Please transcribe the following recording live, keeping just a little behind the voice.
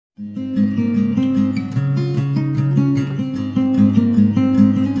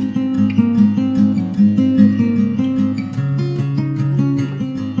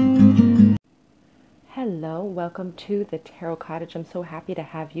Hello, welcome to the Tarot Cottage. I'm so happy to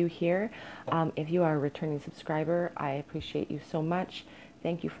have you here. If you are a returning subscriber, I appreciate you so much.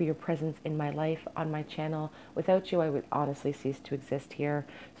 Thank you for your presence in my life on my channel. Without you, I would honestly cease to exist here.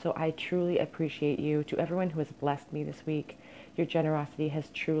 So I truly appreciate you. To everyone who has blessed me this week, your generosity has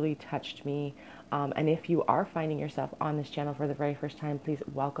truly touched me. And if you are finding yourself on this channel for the very first time, please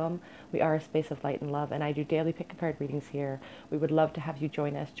welcome. We are a space of light and love, and I do daily pick a card readings here. We would love to have you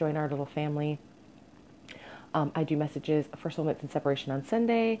join us, join our little family. I do messages for soulmates and separation on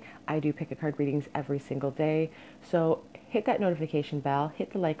Sunday. I do pick a card readings every single day. So hit that notification bell,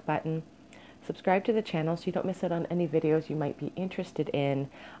 hit the like button, subscribe to the channel so you don't miss out on any videos you might be interested in.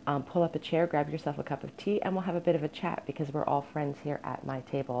 Pull up a chair, grab yourself a cup of tea, and we'll have a bit of a chat because we're all friends here at my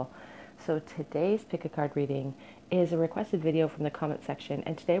table. So today's pick a card reading is a requested video from the comment section.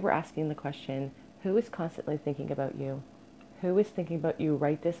 And today we're asking the question, who is constantly thinking about you? Who is thinking about you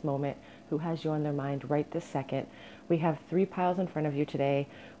right this moment? Who has you on their mind right this second? We have 3 piles in front of you today.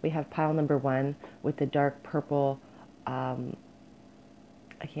 We have pile number 1 with the dark purple,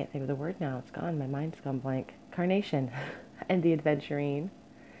 I can't think of the word now. It's gone. My mind's gone blank. Carnation and the Adventurine.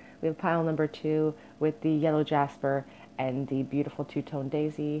 We have pile number 2 with the yellow jasper and the beautiful two-tone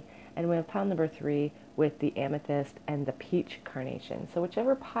daisy. And we have pile number 3 with the amethyst and the peach carnation. So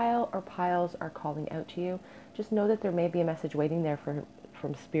whichever pile or piles are calling out to you, just know that there may be a message waiting there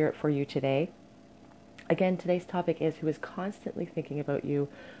from Spirit for you today. Again, today's topic is who is constantly thinking about you,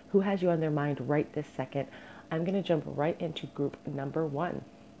 who has you on their mind right this second. I'm going to jump right into group number 1.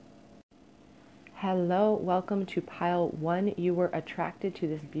 Hello, welcome to pile 1. You were attracted to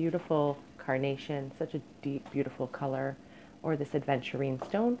this beautiful carnation, such a deep, beautiful color, or this aventurine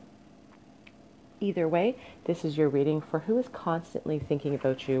stone. Either way, this is your reading for who is constantly thinking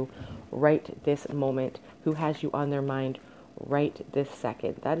about you right this moment, who has you on their mind right this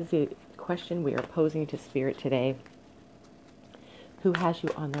second. That is the question we are posing to Spirit today. Who has you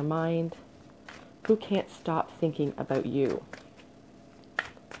on their mind? Who can't stop thinking about you?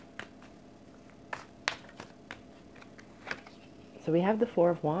 So we have the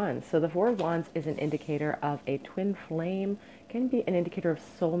 4 of Wands. So the 4 of Wands is an indicator of a twin flame, can be an indicator of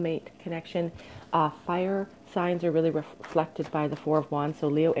soulmate connection. Fire signs are really reflected by the 4 of Wands. So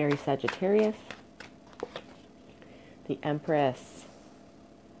Leo, Aries, Sagittarius. The Empress.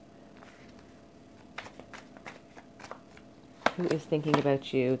 Who is thinking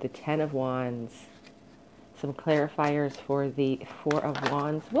about you? The 10 of Wands. Some clarifiers for the 4 of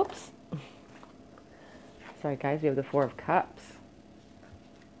Wands. Whoops. Sorry guys, we have the 4 of Cups.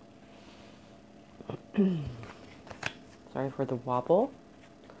 Sorry for the wobble.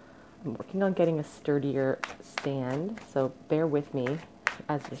 I'm working on getting a sturdier stand, so bear with me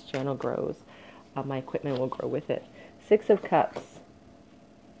as this channel grows. My equipment will grow with it. 6 of Cups.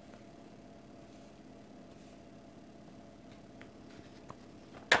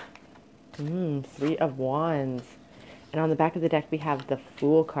 Three of Wands. And on the back of the deck, we have the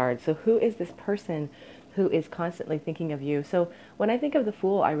Fool card. So who is this person who is constantly thinking of you? So when I think of the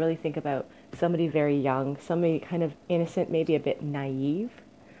Fool, I really think about somebody very young, somebody kind of innocent, maybe a bit naive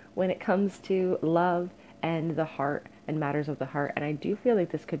when it comes to love and the heart and matters of the heart. And I do feel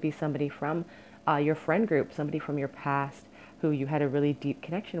like this could be somebody from your friend group, somebody from your past who you had a really deep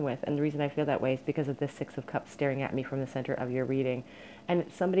connection with. And the reason I feel that way is because of the 6 of Cups staring at me from the center of your reading. And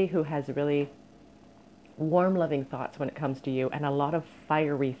it's somebody who has really warm, loving thoughts when it comes to you, and a lot of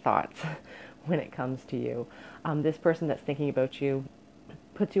fiery thoughts when it comes to you. This person that's thinking about you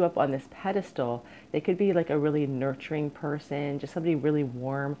puts you up on this pedestal. They could be like a really nurturing person, just somebody really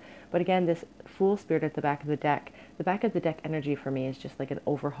warm. But again, this Fool spirit at the back of the deck energy for me is just like an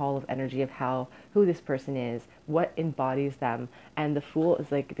overhaul of energy of who this person is, what embodies them. And the Fool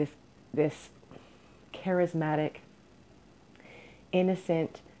is like this charismatic,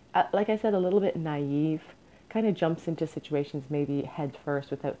 innocent, like I said, a little bit naive, kind of jumps into situations maybe head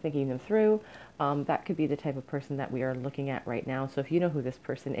first without thinking them through. That could be the type of person that we are looking at right now. So if you know who this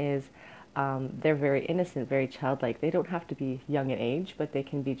person is, they're very innocent, very childlike. They don't have to be young in age, but they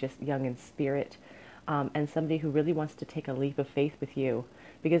can be just young in spirit, and somebody who really wants to take a leap of faith with you,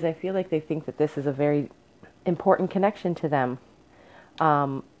 because I feel like they think that this is a very important connection to them.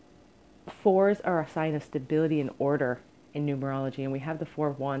 4s are a sign of stability and order in numerology, and we have the 4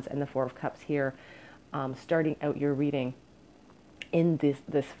 of Wands and the 4 of Cups here, starting out your reading in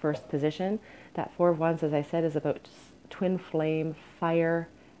this first position. That 4 of Wands, as I said, is about twin flame, fire,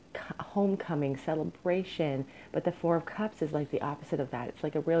 homecoming, celebration. But the Four of Cups is like the opposite of that. It's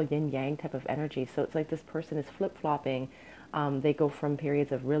like a real yin-yang type of energy. So it's like this person is flip-flopping. They go from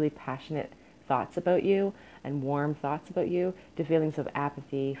periods of really passionate thoughts about you and warm thoughts about you to feelings of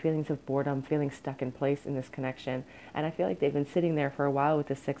apathy, feelings of boredom, feeling stuck in place in this connection. And I feel like they've been sitting there for a while with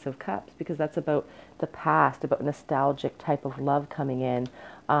the Six of Cups, because that's about the past, about nostalgic type of love coming in.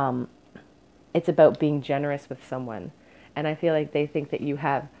 It's about being generous with someone. And I feel like they think that you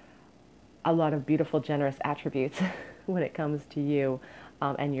have a lot of beautiful, generous attributes when it comes to you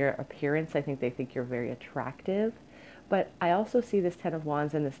and your appearance. I think they think you're very attractive. But I also see this Ten of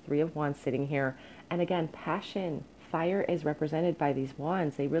Wands and this Three of Wands sitting here. And again, passion, fire is represented by these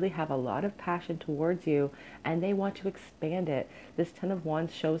wands. They really have a lot of passion towards you, and they want to expand it. This Ten of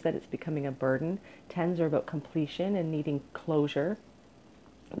Wands shows that it's becoming a burden. Tens are about completion and needing closure.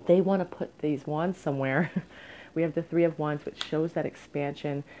 They want to put these wands somewhere. We have the Three of Wands, which shows that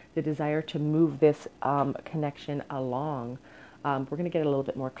expansion, the desire to move this connection along. We're going to get a little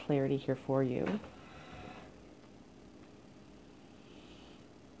bit more clarity here for you.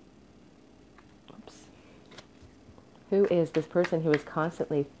 Who is this person who is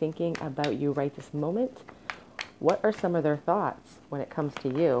constantly thinking about you right this moment? What are some of their thoughts when it comes to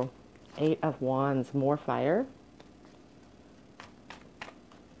you? Eight of Wands, more fire.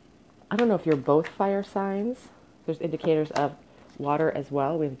 I don't know if you're both fire signs. There's indicators of water as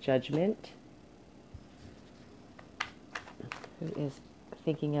well. We have Judgment. Who is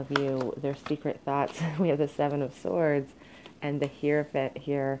thinking of you, their secret thoughts? We have the Seven of Swords and the Hierophant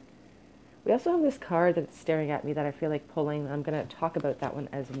here. We also have this card that's staring at me that I feel like pulling. I'm going to talk about that one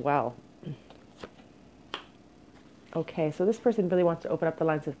as well. Okay, so this person really wants to open up the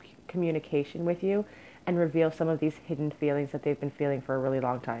lines of communication with you and reveal some of these hidden feelings that they've been feeling for a really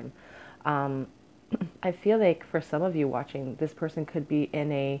long time. I feel like for some of you watching, this person could be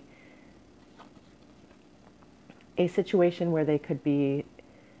in a situation where they could be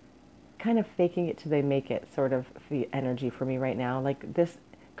kind of faking it till they make it, sort of the energy for me right now. Like, this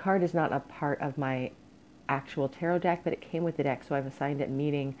card is not a part of my actual tarot deck, but it came with the deck, so I've assigned it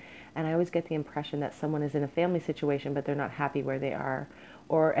meaning. And I always get the impression that someone is in a family situation, but they're not happy where they are,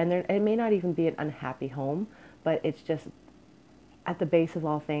 and it may not even be an unhappy home, but it's just at the base of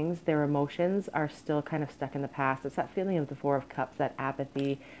all things, their emotions are still kind of stuck in the past. It's that feeling of the Four of Cups, that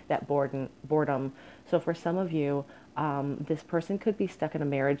apathy, that boredom. So for some of you, this person could be stuck in a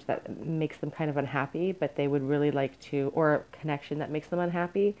marriage that makes them kind of unhappy, but they would really like to, or a connection that makes them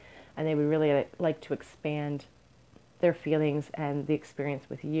unhappy, and they would really like to expand their feelings and the experience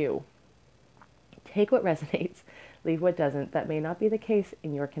with you. Take what resonates, leave what doesn't. That may not be the case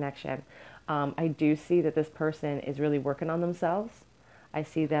in your connection. I do see that this person is really working on themselves. I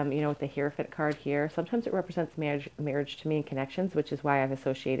see them, with the Hierophant card here. Sometimes it represents marriage to me and connections, which is why I've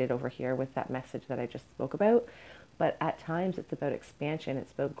associated over here with that message that I just spoke about. But at times it's about expansion.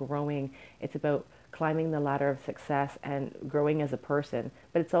 It's about growing. It's about climbing the ladder of success and growing as a person.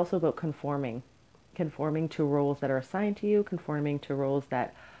 But it's also about conforming to roles that are assigned to you, conforming to roles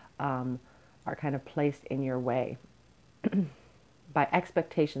that are kind of placed in your way by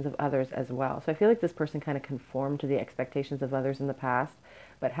expectations of others as well. So I feel like this person kind of conformed to the expectations of others in the past,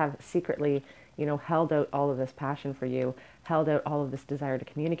 but have secretly, held out all of this passion for you, held out all of this desire to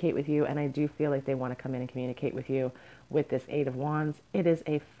communicate with you. And I do feel like they want to come in and communicate with you with this Eight of Wands. It is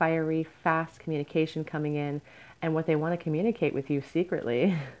a fiery, fast communication coming in. And what they want to communicate with you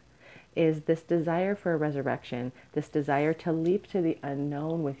secretly is this desire for a resurrection, this desire to leap to the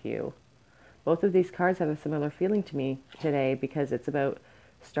unknown with you. Both of these cards have a similar feeling to me today, because it's about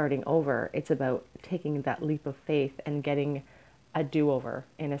starting over. It's about taking that leap of faith and getting a do-over,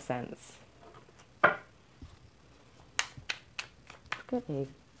 in a sense. Let's get a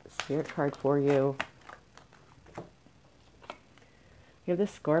spirit card for you. You have the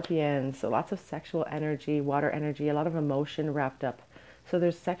Scorpion, so lots of sexual energy, water energy, a lot of emotion wrapped up. So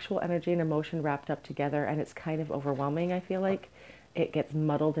there's sexual energy and emotion wrapped up together, and it's kind of overwhelming, I feel like. It gets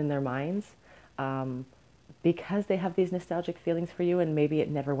muddled in their minds. Because they have these nostalgic feelings for you, and maybe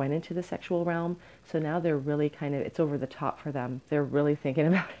it never went into the sexual realm. So now they're really it's over the top for them. They're really thinking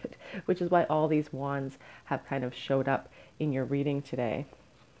about it, which is why all these wands have kind of showed up in your reading today.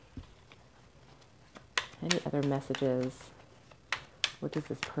 Any other messages? What does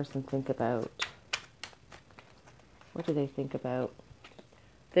this person think about? What do they think about?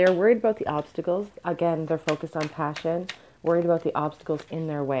 They're worried about the obstacles. Again, they're focused on passion, worried about the obstacles in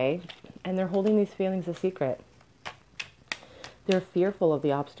their way. And they're holding these feelings a secret. They're fearful of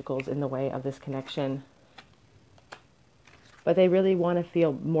the obstacles in the way of this connection. But they really want to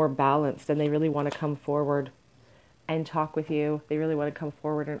feel more balanced, and they really want to come forward and talk with you. They really want to come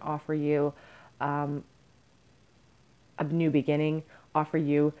forward and offer you a new beginning, offer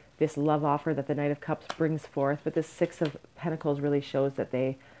you this love offer that the Knight of Cups brings forth. But this Six of Pentacles really shows that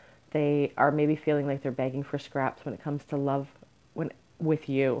they are maybe feeling like they're begging for scraps when it comes to love with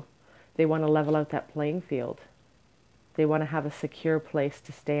you. They want to level out that playing field. They want to have a secure place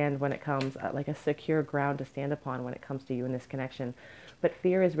to stand when it comes, like a secure ground to stand upon when it comes to you in this connection. But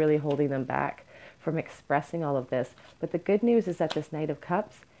fear is really holding them back from expressing all of this. But the good news is that this Knight of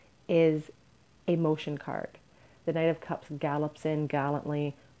Cups is a motion card. The Knight of Cups gallops in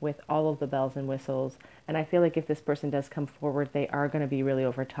gallantly with all of the bells and whistles. And I feel like if this person does come forward, they are going to be really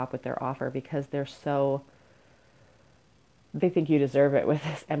over top with their offer, because they think you deserve it with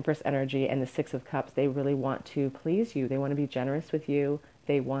this Empress energy and the Six of Cups. They really want to please you. They want to be generous with you.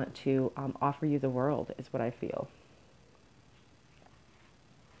 They want to offer you the world, is what I feel.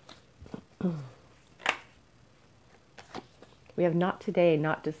 We have not today,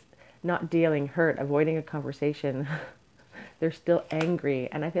 not dealing, hurt, avoiding a conversation. They're still angry.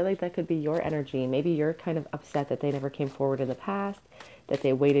 And I feel like that could be your energy. Maybe you're kind of upset that they never came forward in the past, that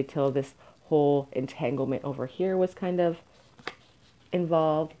they waited till this whole entanglement over here was kind of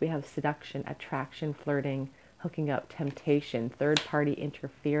involved. We have seduction, attraction, flirting, hooking up, temptation, third-party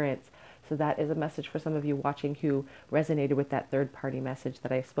interference. So that is a message for some of you watching who resonated with that third-party message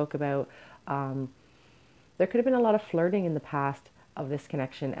that I spoke about. There could have been a lot of flirting in the past of this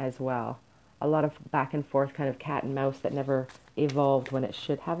connection as well. A lot of back and forth, kind of cat and mouse that never evolved when it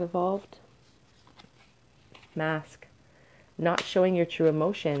should have evolved. Mask. Not showing your true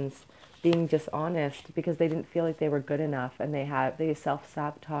emotions, being dishonest because they didn't feel like they were good enough, and they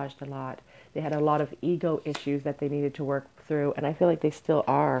self-sabotaged a lot. They had a lot of ego issues that they needed to work through, and I feel like they still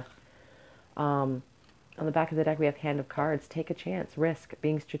are. On the back of the deck, we have Hand of Cards. Take a chance, risk,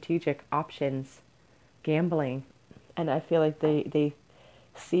 being strategic, options, gambling. And I feel like they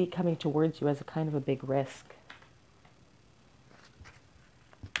see coming towards you as a kind of a big risk.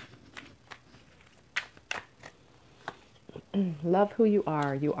 Love who you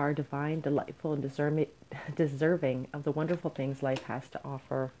are. You are divine, delightful, and deserving of the wonderful things life has to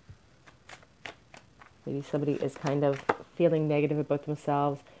offer. Maybe somebody is kind of feeling negative about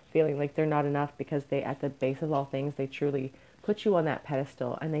themselves, feeling like they're not enough because they, at the base of all things, they truly put you on that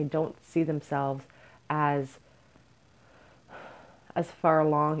pedestal, and they don't see themselves as far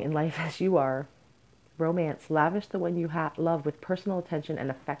along in life as you are. Romance. Lavish the one you love with personal attention and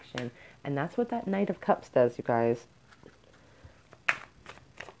affection. And that's what that Knight of Cups does, you guys.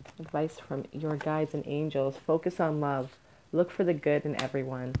 Advice from your guides and angels. Focus on love. Look for the good in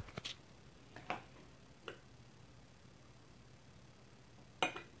everyone.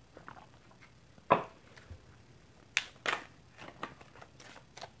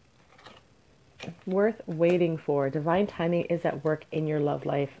 Worth waiting for. Divine timing is at work in your love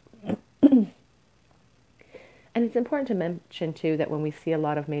life. And it's important to mention, too, that when we see a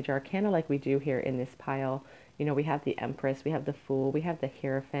lot of major arcana like we do here in this pile, you know, we have the Empress, we have the Fool, we have the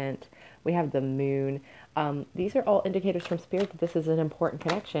Hierophant, we have the Moon. These are all indicators from Spirit that this is an important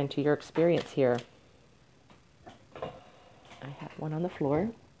connection to your experience here. I have one on the floor.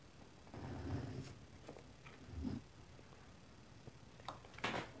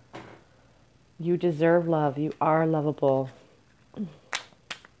 You deserve love. You are lovable.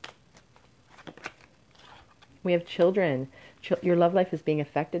 We have children. Your love life is being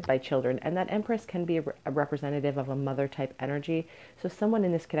affected by children. And that Empress can be a representative of a mother type energy. So someone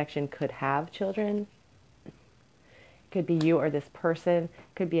in this connection could have children. It could be you or this person.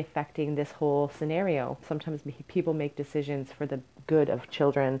 Could be affecting this whole scenario. Sometimes people make decisions for the good of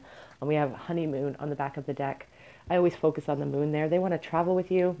children. And we have honeymoon on the back of the deck. I always focus on the moon there. They want to travel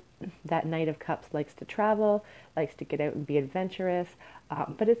with you. That Knight of Cups likes to travel, likes to get out and be adventurous.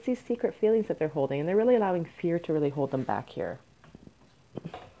 But it's these secret feelings that they're holding, and they're really allowing fear to really hold them back here.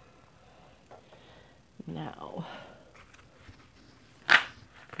 Now,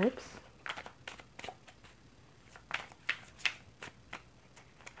 oops.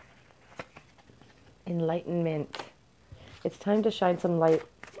 Enlightenment. It's time to shine some light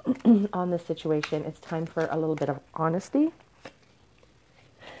on this situation. It's time for a little bit of honesty,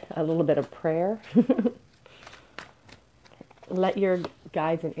 a little bit of prayer. Let your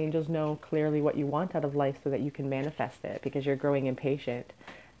guides and angels know clearly what you want out of life so that you can manifest it, because you're growing impatient,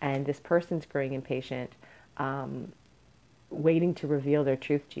 and this person's growing impatient, waiting to reveal their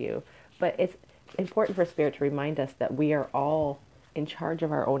truth to you. But it's important for Spirit to remind us that we are all in charge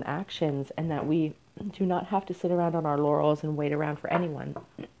of our own actions, and that we do not have to sit around on our laurels and wait around for anyone.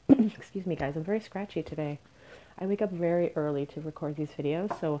 Excuse me, guys, I'm very scratchy today. I wake up very early to record these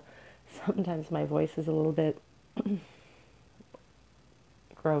videos, so sometimes my voice is a little bit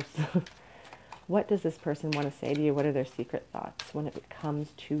Gross. What does this person want to say to you? What are their secret thoughts when it comes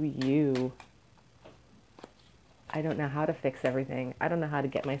to you? I don't know how to fix everything. I don't know how to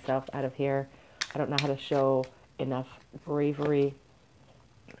get myself out of here. I don't know how to show enough bravery.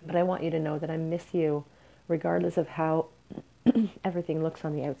 But I want you to know that I miss you, regardless of how everything looks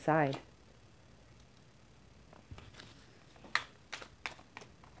on the outside.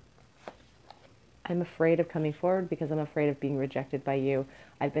 I'm afraid of coming forward because I'm afraid of being rejected by you.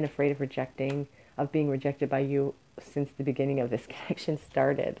 I've been afraid of being rejected by you since the beginning of this connection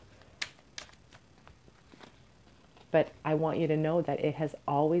started. But I want you to know that it has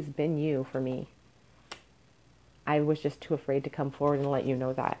always been you for me. I was just too afraid to come forward and let you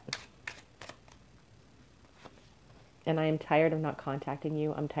know that. And I am tired of not contacting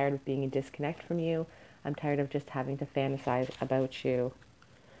you. I'm tired of being a disconnect from you. I'm tired of just having to fantasize about you.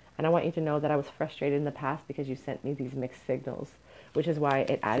 And I want you to know that I was frustrated in the past because you sent me these mixed signals, which is why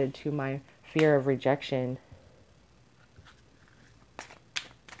it added to my fear of rejection.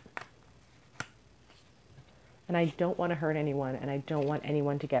 And I don't want to hurt anyone, and I don't want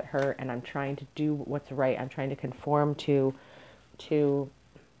anyone to get hurt, and I'm trying to do what's right. I'm trying to conform to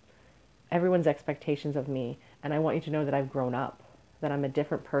everyone's expectations of me. And I want you to know that I've grown up, that I'm a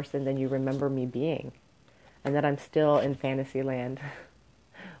different person than you remember me being, and that I'm still in fantasy land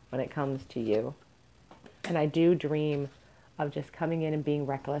when it comes to you. And I do dream of just coming in and being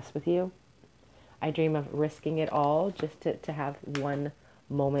reckless with you. I dream of risking it all just to have one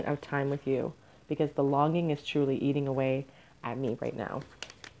moment of time with you, because the longing is truly eating away at me right now.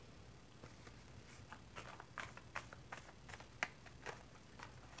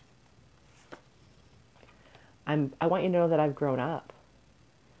 I want you to know that I've grown up.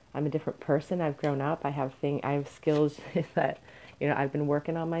 I'm a different person. I've grown up. I have skills that, I've been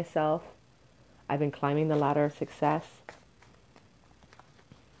working on myself. I've been climbing the ladder of success.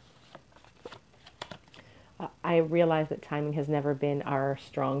 I realize that timing has never been our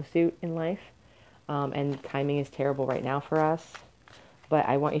strong suit in life. And timing is terrible right now for us. But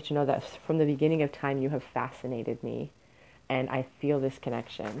I want you to know that from the beginning of time, you have fascinated me. And I feel this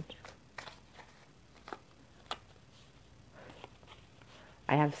connection.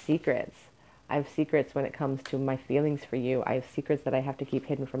 I have secrets. I have secrets when it comes to my feelings for you. I have secrets that I have to keep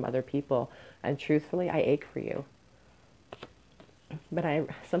hidden from other people. And truthfully, I ache for you. But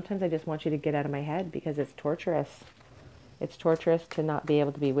sometimes I just want you to get out of my head because it's torturous. It's torturous to not be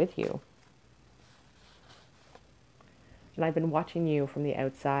able to be with you. And I've been watching you from the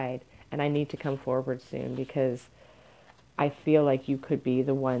outside, and I need to come forward soon because I feel like you could be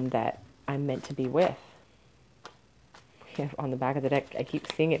the one that I'm meant to be with. On the back of the deck, I keep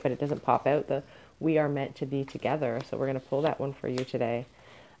seeing it, but it doesn't pop out. We are meant to be together. So we're going to pull that one for you today.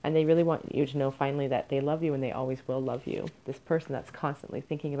 And they really want you to know finally that they love you and they always will love you. This person that's constantly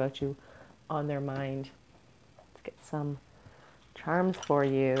thinking about you on their mind. Let's get some charms for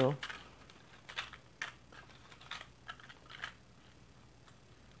you.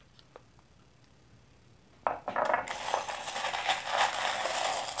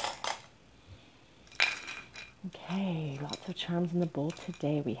 Okay, lots of charms in the bowl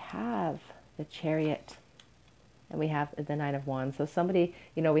today. We have the Chariot and we have the Nine of Wands. So somebody,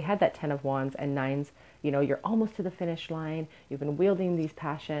 we had that 10 of Wands and nines, you're almost to the finish line. You've been wielding this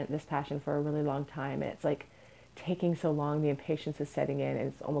passion for a really long time. And it's like taking so long, the impatience is setting in and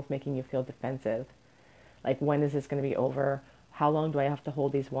it's almost making you feel defensive. Like, when is this going to be over? How long do I have to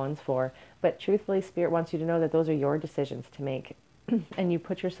hold these wands for? But truthfully, Spirit wants you to know that those are your decisions to make. And you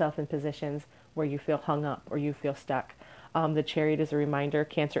put yourself in positions where you feel hung up or you feel stuck. The Chariot is a reminder,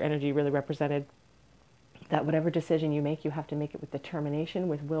 Cancer energy really represented, that whatever decision you make, you have to make it with determination,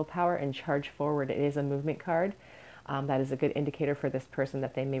 with willpower, and charge forward. It is a movement card. That is a good indicator for this person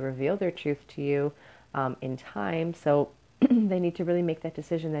that they may reveal their truth to you in time. So they need to really make that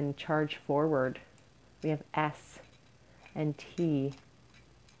decision, then charge forward. We have S and T.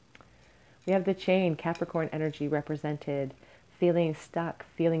 We have the Chain, Capricorn energy represented, feeling stuck,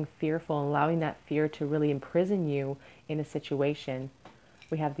 feeling fearful, allowing that fear to really imprison you in a situation.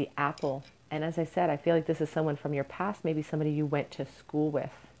 We have the Apple. And as I said, I feel like this is someone from your past, maybe somebody you went to school with.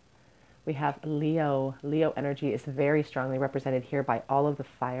 We have Leo. Leo energy is very strongly represented here by all of the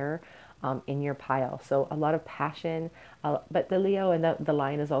fire in your pile. So a lot of passion, but the Leo and the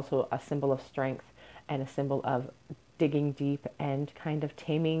lion is also a symbol of strength and a symbol of digging deep and kind of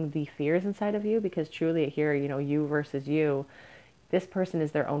taming the fears inside of you, because truly here, you versus you, this person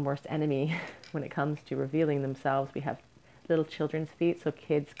is their own worst enemy when it comes to revealing themselves. We have little children's feet, so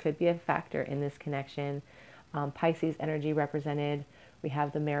kids could be a factor in this connection. Pisces energy represented. We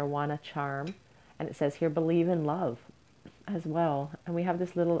have the marijuana charm, And it says here, believe in love as well. And we have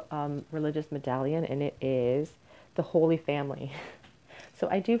this little religious medallion, and it is the Holy Family. So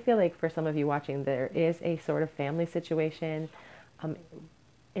I do feel like for some of you watching, there is a sort of family situation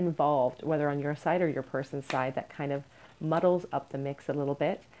involved, whether on your side or your person's side, that kind of muddles up the mix a little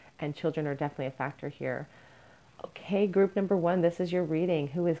bit. And children are definitely a factor here. Okay, group number 1, this is your reading.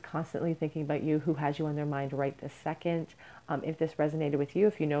 Who is constantly thinking about you? Who has you on their mind right this second? If this resonated with you,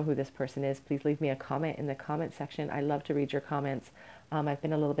 if you know who this person is, please leave me a comment in the comment section. I love to read your comments. I've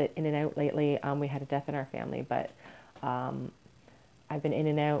been a little bit in and out lately. We had a death in our family, but I've been in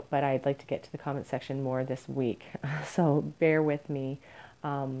and out, but I'd like to get to the comment section more this week. So bear with me.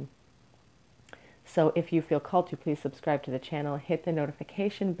 So if you feel called to, please subscribe to the channel, hit the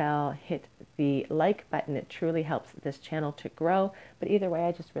notification bell, hit the like button. It truly helps this channel to grow. But either way,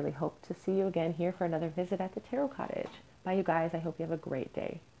 I just really hope to see you again here for another visit at the Tarot Cottage. Bye, you guys. I hope you have a great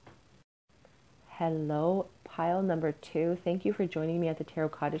day. Hello, pile number 2. Thank you for joining me at the Tarot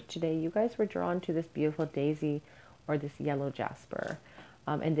Cottage today. You guys were drawn to this beautiful daisy or this yellow jasper.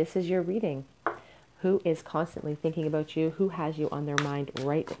 And this is your reading. Who is constantly thinking about you? Who has you on their mind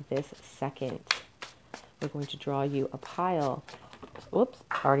right this second? We're going to draw you a pile. Whoops,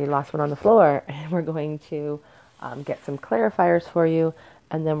 already lost one on the floor. And we're going to get some clarifiers for you.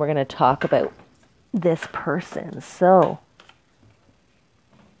 And then we're going to talk about this person. So,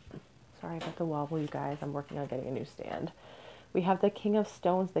 sorry about the wobble, you guys. I'm working on getting a new stand. We have the King of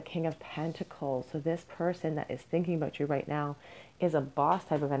Stones, the King of Pentacles. So this person that is thinking about you right now is a boss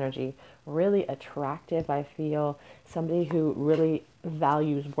type of energy. Really attractive, I feel. Somebody who really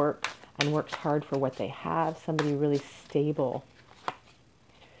values work and works hard for what they have. Somebody really stable.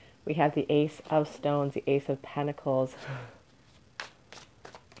 We have the Ace of Stones, the Ace of Pentacles.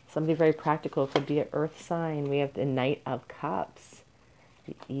 Somebody very practical. Could be an earth sign. We have the Knight of Cups,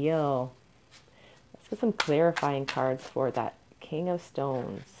 the Eel. Let's get some clarifying cards for that King of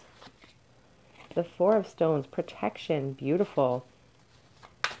Stones. The Four of Stones, protection, beautiful.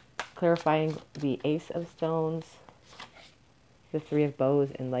 Clarifying the Ace of Stones. The Three of Bows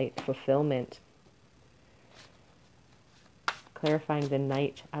and light fulfillment. Clarifying the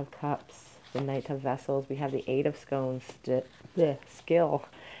Knight of Cups, the Knight of Vessels. We have the Eight of Stones, the skill.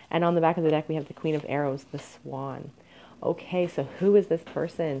 And on the back of the deck, we have the Queen of Arrows, the Swan. Okay, so who is this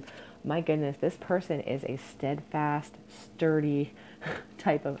person? My goodness, this person is a steadfast, sturdy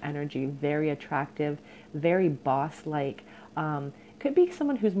type of energy. Very attractive, very boss-like. Could be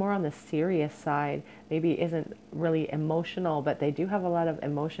someone who's more on the serious side, maybe isn't really emotional, but they do have a lot of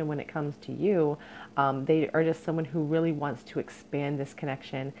emotion when it comes to you. They are just someone who really wants to expand this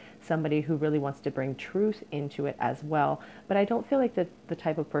connection, somebody who really wants to bring truth into it as well. But I don't feel like the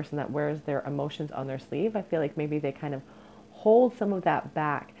type of person that wears their emotions on their sleeve. I feel like maybe they kind of hold some of that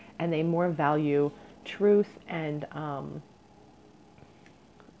back, and they more value truth and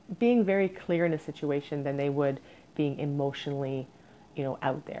being very clear in a situation than they would being emotionally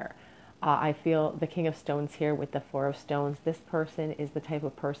out there. I feel the King of Stones here with the Four of Stones. This person is the type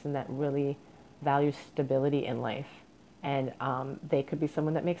of person that really values stability in life. And they could be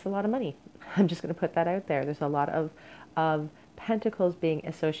someone that makes a lot of money. I'm just going to put that out there. There's a lot of pentacles being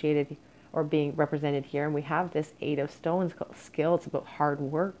associated or being represented here. And we have this Eight of Stones skill. It's about hard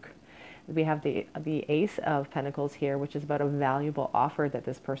work. We have the Ace of Pentacles here, which is about a valuable offer that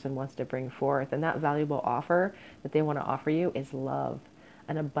this person wants to bring forth. And that valuable offer that they want to offer you is love,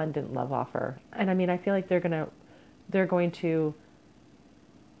 an abundant love offer. And I mean, I feel like they're going to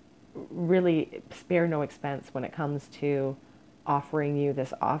really spare no expense when it comes to offering you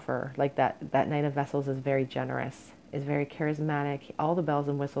this offer. Like that Knight of Vessels is very generous, is very charismatic. All the bells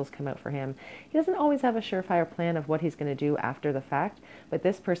and whistles come out for him. He doesn't always have a surefire plan of what he's going to do after the fact, but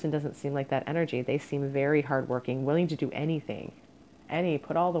this person doesn't seem like that energy. They seem very hardworking, willing to do anything,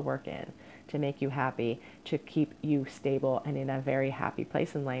 put all the work in to make you happy, to keep you stable and in a very happy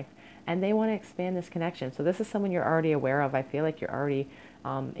place in life. And they want to expand this connection. So this is someone you're already aware of. I feel like you're already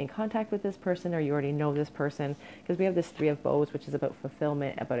in contact with this person, or you already know this person, because we have this Three of Bows, which is about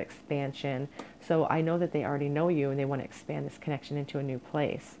fulfillment, about expansion. So I know that they already know you and they want to expand this connection into a new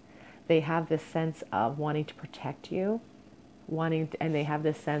place. They have this sense of wanting to protect you, and they have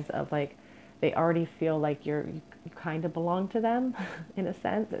this sense of like, they already feel like you kind of belong to them in a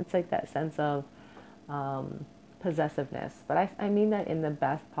sense. It's like that sense of possessiveness. But I mean that in the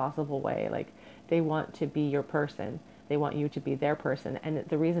best possible way. Like, they want to be your person. They want you to be their person. And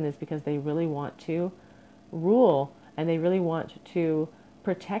the reason is because they really want to rule, and they really want to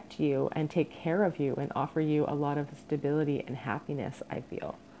protect you and take care of you and offer you a lot of stability and happiness, I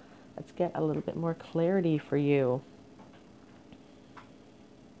feel. Let's get a little bit more clarity for you.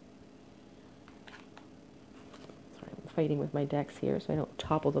 fighting with my decks here so I don't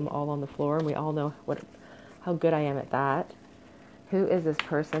topple them all on the floor. And we all know how good I am at that. Who is this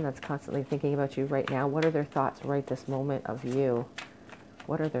person that's constantly thinking about you right now? What are their thoughts right this moment of you?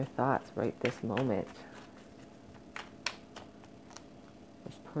 What are their thoughts right this moment?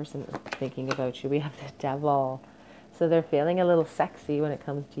 This person is thinking about you. We have the Devil. So they're feeling a little sexy when it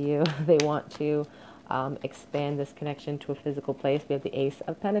comes to you. They want to expand this connection to a physical place. We have the Ace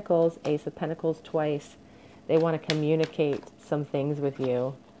of Pentacles twice. They want to communicate some things with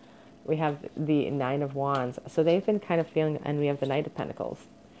you. We have the Nine of Wands. So they've been kind of feeling, and we have the Knight of Pentacles.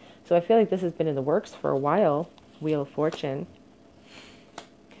 So I feel like this has been in the works for a while. Wheel of Fortune.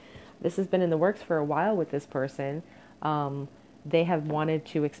 This has been in the works for a while with this person. They have wanted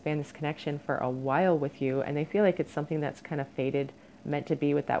to expand this connection for a while with you, and they feel like it's something that's kind of fated, meant to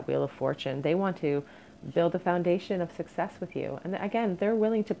be with that Wheel of Fortune. They want to build a foundation of success with you. And again, they're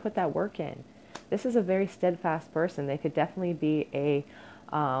willing to put that work in. This is a very steadfast person. They could definitely be a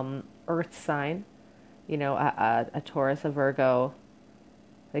earth sign, you know, a Taurus, a Virgo.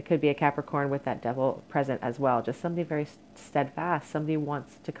 They could be a Capricorn with that Devil present as well. Just somebody very steadfast. Somebody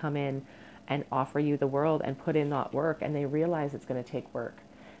wants to come in and offer you the world and put in that work, and they realize it's going to take work.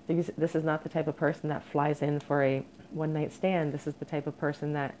 This is not the type of person that flies in for a one-night stand. This is the type of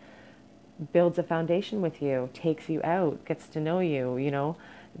person that builds a foundation with you, takes you out, gets to know you, you know,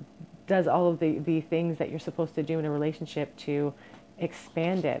 does all of the things that you're supposed to do in a relationship to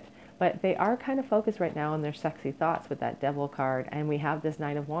expand it. But they are kind of focused right now on their sexy thoughts with that Devil card. And we have this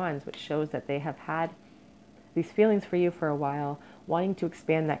Nine of Wands, which shows that they have had these feelings for you for a while, wanting to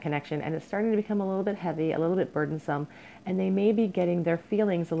expand that connection. And it's starting to become a little bit heavy, a little bit burdensome. And they may be getting their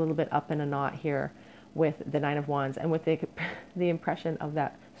feelings a little bit up in a knot here with the Nine of Wands. And with the impression of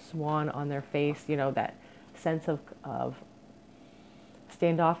that swan on their face, you know, that sense of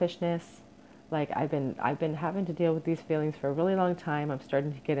standoffishness. Like I've been having to deal with these feelings for a really long time. I'm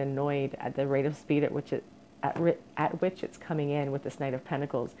starting to get annoyed at the rate of speed at which it's coming in with this Knight of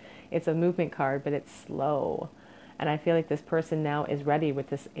Pentacles. It's a movement card, but it's slow. And I feel like this person now is ready with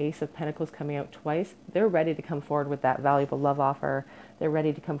this Ace of Pentacles coming out twice. They're ready to come forward with that valuable love offer. They're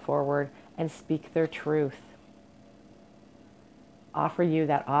ready to come forward and speak their truth. Offer you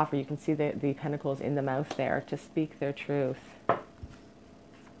that offer. You can see the pentacles in the mouth there, to speak their truth.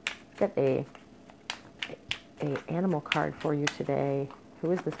 Get a animal card for you today.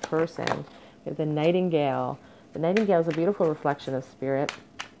 Who is this person? We have the Nightingale. The Nightingale is a beautiful reflection of spirit.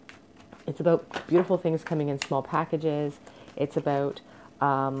 It's about beautiful things coming in small packages. It's about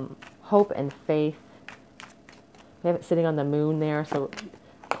hope and faith. We have it sitting on the moon there, so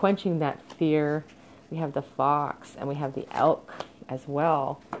quenching that fear. We have the Fox, and we have the Elk as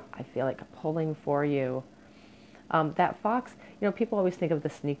well. I feel like pulling for you. That fox, you know, people always think of the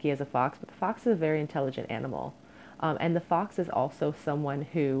sneaky as a fox, but the fox is a very intelligent animal. And the fox is also someone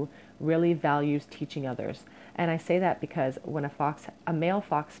who really values teaching others. And I say that because when a male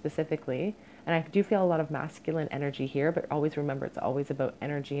fox specifically, and I do feel a lot of masculine energy here, but always remember it's always about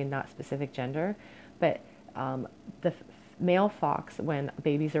energy and not specific gender. But the male fox, when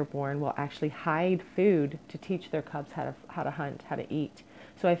babies are born, will actually hide food to teach their cubs how to hunt, how to eat.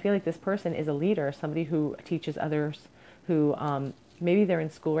 So I feel like this person is a leader, somebody who teaches others, who maybe they're in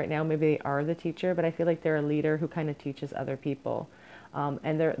school right now, maybe they are the teacher, but I feel like they're a leader who kind of teaches other people.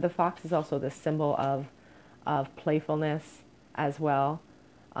 And the fox is also the symbol of playfulness as well.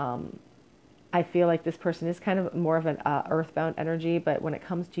 I feel like this person is kind of more of an earthbound energy, but when it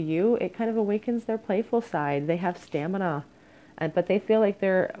comes to you, it kind of awakens their playful side. They have stamina, but they feel like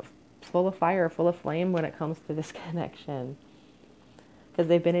they're full of fire, full of flame when it comes to this connection. Because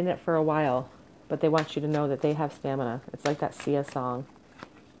they've been in it for a while, but they want you to know that they have stamina. It's like that Sia song.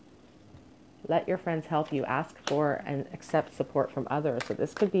 Let your friends help you. Ask for and accept support from others. So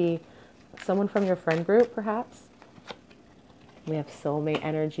this could be someone from your friend group, perhaps. We have soulmate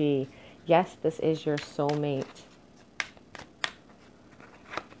energy. Yes, this is your soulmate.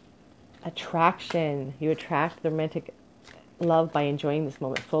 Attraction. You attract the romantic love by enjoying this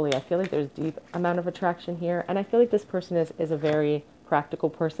moment fully. I feel like there's deep amount of attraction here. And I feel like this person is a very practical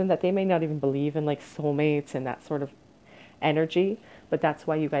person, that they may not even believe in like soulmates and that sort of energy, but that's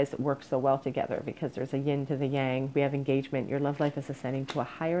why you guys work so well together, because there's a yin to the yang. We have engagement. Your love life is ascending to a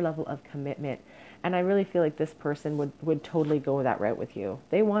higher level of commitment, and I really feel like this person would totally go that route with you.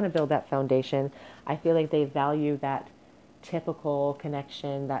 They want to build that foundation. I feel like they value that typical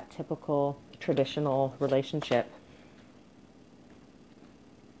connection, that typical traditional relationship.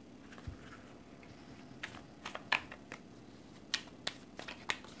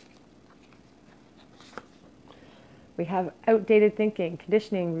 We have outdated thinking,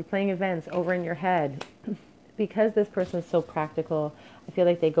 conditioning, replaying events over in your head. because this person is so practical, I feel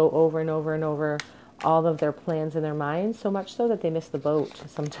like they go over and over and over all of their plans in their mind, so much so that they miss the boat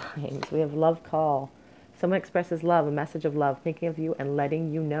sometimes. We have love call. Someone expresses love, a message of love, thinking of you and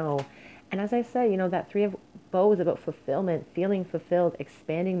letting you know. And as I say, that Three of Bows is about fulfillment, feeling fulfilled,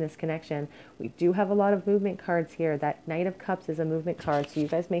 expanding this connection. We do have a lot of movement cards here. That Knight of Cups is a movement card, so you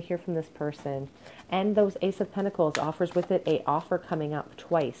guys may hear from this person. And those Ace of Pentacles offers with it a offer coming up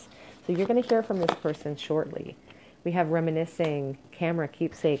twice. So you're going to hear from this person shortly. We have reminiscing, camera,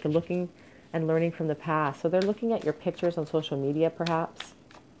 keepsake, looking and learning from the past. So they're looking at your pictures on social media, perhaps.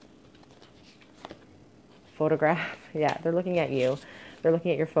 Photograph. Yeah, they're looking at you. They're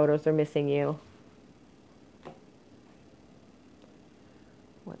looking at your photos. They're missing you.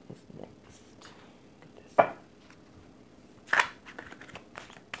 What is next? Look at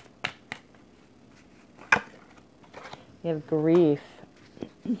this. You have grief.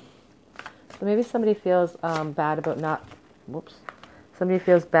 So maybe somebody feels bad about not... Whoops. Somebody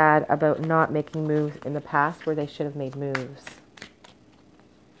feels bad about not making moves in the past where they should have made moves.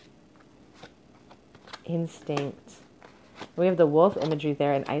 Instinct. We have the wolf imagery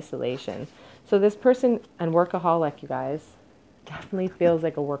there in isolation. So this person, and workaholic, you guys, definitely feels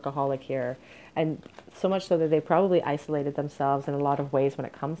like a workaholic here. And so much so that they probably isolated themselves in a lot of ways when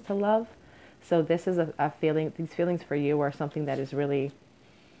it comes to love. So this is a feeling, these feelings for you are something that is really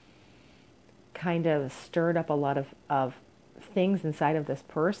kind of stirred up a lot of things inside of this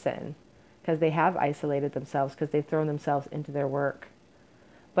person, because they have isolated themselves, because they've thrown themselves into their work.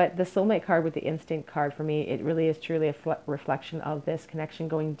 But the soulmate card with the instinct card, for me, it really is truly a reflection of this connection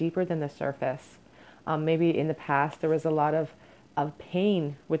going deeper than the surface. Maybe in the past there was a lot of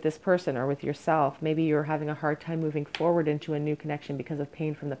pain with this person or with yourself. Maybe you're having a hard time moving forward into a new connection because of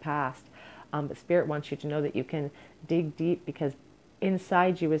pain from the past. But Spirit wants you to know that you can dig deep, because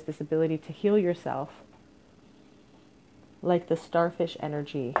inside you is this ability to heal yourself. Like the starfish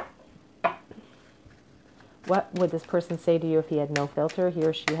energy. What would this person say to you if he had no filter? He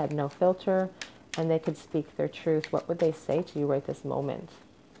or she had no filter and they could speak their truth. What would they say to you right this moment?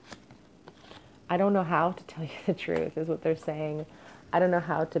 I don't know how to tell you the truth, is what they're saying. I don't know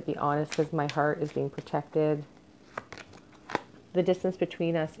how to be honest because my heart is being protected. The distance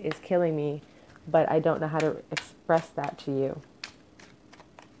between us is killing me, but I don't know how to express that to you.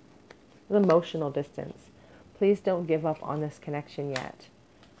 The emotional distance. Please don't give up on this connection yet.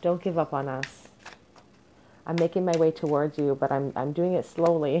 Don't give up on us. I'm making my way towards you, but I'm doing it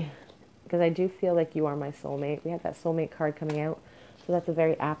slowly because I do feel like you are my soulmate. We have that soulmate card coming out, so that's a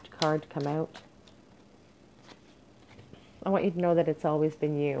very apt card to come out. I want you to know that it's always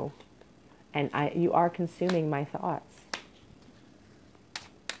been you, and you are consuming my thoughts.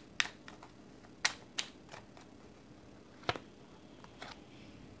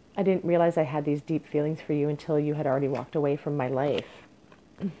 I didn't realize I had these deep feelings for you until you had already walked away from my life.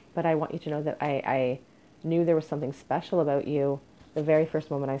 But I want you to know that I knew there was something special about you the very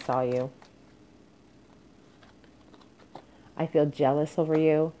first moment I saw you. I feel jealous over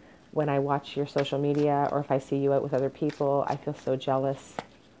you when I watch your social media, or if I see you out with other people. I feel so jealous.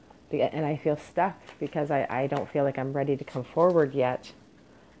 And I feel stuck because I don't feel like I'm ready to come forward yet.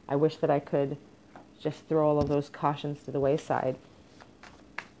 I wish that I could just throw all of those cautions to the wayside.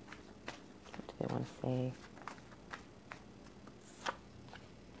 What do they want to say?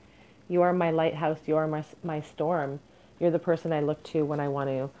 You are my lighthouse. You are my storm. You're the person I look to when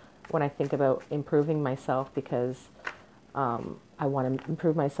I think about improving myself, because I want to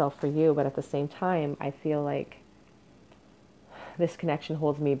improve myself for you. But at the same time, I feel like this connection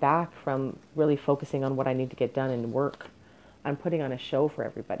holds me back from really focusing on what I need to get done and work. I'm putting on a show for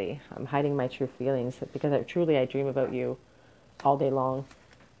everybody. I'm hiding my true feelings because I dream about you all day long.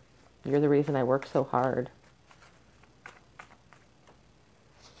 You're the reason I work so hard.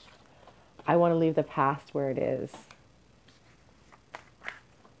 I want to leave the past where it is.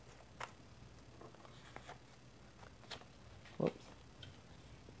 Whoops.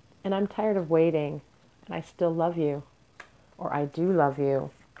 And I'm tired of waiting, and I still love you. Or I do love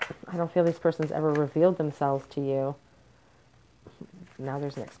you. I don't feel these persons ever revealed themselves to you. Now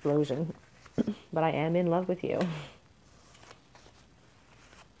there's an explosion. But I am in love with you.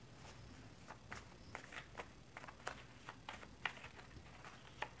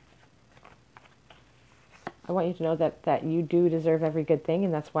 I want you to know that you do deserve every good thing,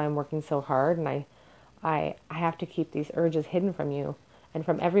 and that's why I'm working so hard, and I have to keep these urges hidden from you and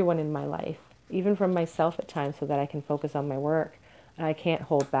from everyone in my life, even from myself at times, so that I can focus on my work. And I can't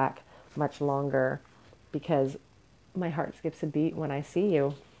hold back much longer because my heart skips a beat when I see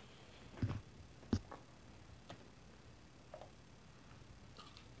you.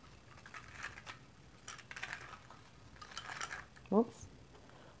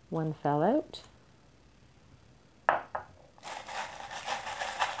 One fell out.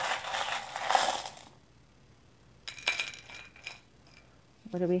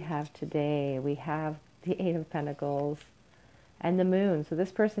 What do we have today? We have the Eight of Pentacles and the Moon. So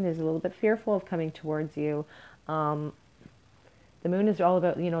this person is a little bit fearful of coming towards you. The Moon is all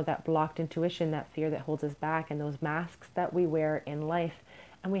about, that blocked intuition, that fear that holds us back, and those masks that we wear in life.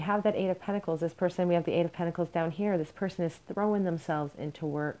 And we have that Eight of Pentacles. This person, we have the Eight of Pentacles down here. This person is throwing themselves into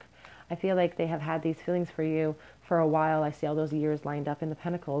work. I feel like they have had these feelings for you for a while. I see all those years lined up in the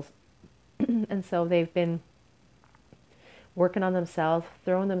Pentacles. And so they've been working on themselves,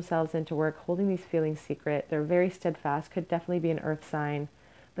 throwing themselves into work, holding these feelings secret. They're very steadfast, could definitely be an earth sign.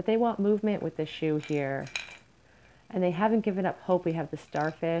 But they want movement with the shoe here. And they haven't given up hope. We have the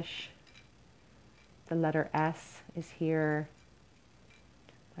starfish. The letter S is here.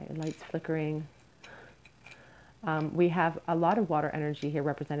 My light's flickering. We have a lot of water energy here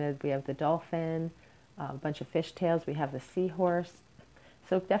represented. We have the dolphin, a bunch of fish tails. We have the seahorse.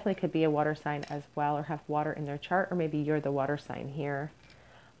 So it definitely could be a water sign as well, or have water in their chart, or maybe you're the water sign here.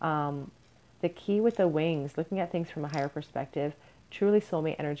 The key with the wings, looking at things from a higher perspective, truly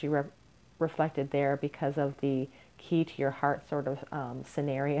soulmate energy reflected there because of the key to your heart sort of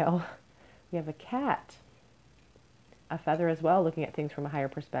scenario. We have a cat, a feather as well, looking at things from a higher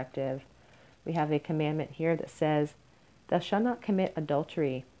perspective. We have a commandment here that says, thou shalt not commit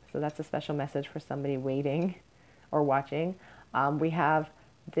adultery. So that's a special message for somebody waiting or watching. We have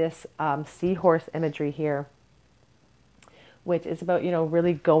this seahorse imagery here, which is about,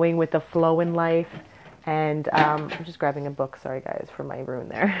 really going with the flow in life. And I'm just grabbing a book, sorry guys, for my rune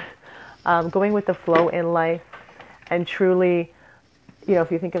there. Going with the flow in life. And truly,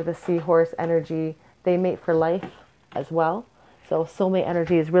 if you think of the seahorse energy, they mate for life as well. So soulmate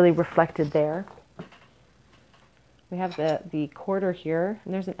energy is really reflected there. We have the quarter here,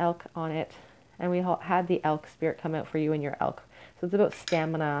 and there's an elk on it. And we had the elk spirit come out for you and your elk. So it's about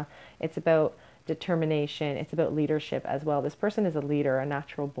stamina. It's about determination. It's about leadership as well. This person is a leader, a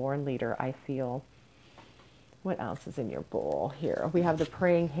natural born leader, I feel. What else is in your bowl here? We have the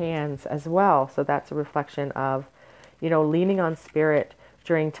praying hands as well. So that's a reflection of, leaning on spirit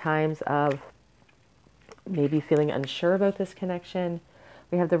during times of maybe feeling unsure about this connection.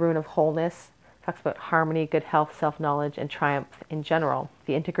 We have the rune of wholeness. Talks about harmony, good health, self-knowledge, and triumph in general.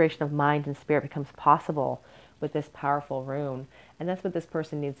 The integration of mind and spirit becomes possible with this powerful rune. And that's what this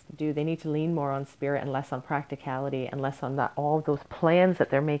person needs to do. They need to lean more on spirit and less on practicality and less on all of those plans that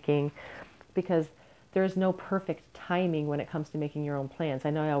they're making, because there is no perfect timing when it comes to making your own plans.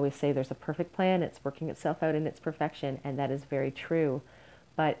 I know I always say there's a perfect plan. It's working itself out in its perfection, and that is very true.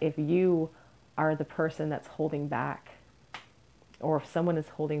 But if you are the person that's holding back, or if someone is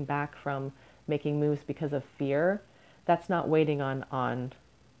holding back from making moves because of fear, that's not waiting on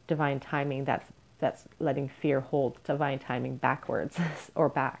divine timing. That's letting fear hold divine timing backwards or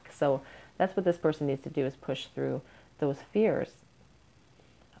back. So that's what this person needs to do, is push through those fears.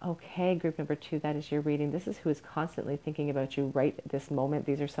 Okay, group number 2, that is your reading. This is who is constantly thinking about you right at this moment.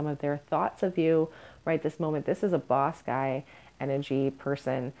 These are some of their thoughts of you right this moment. This is a boss guy energy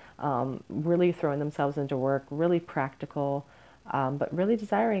person, really throwing themselves into work, really practical, but really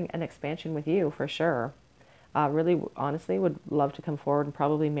desiring an expansion with you for sure. Really, honestly, would love to come forward and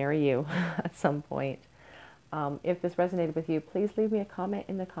probably marry you at some point. If this resonated with you, please leave me a comment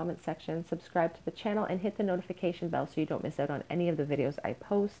in the comment section, subscribe to the channel, and hit the notification bell so you don't miss out on any of the videos I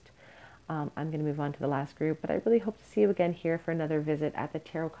post. I'm going to move on to the last group, but I really hope to see you again here for another visit at the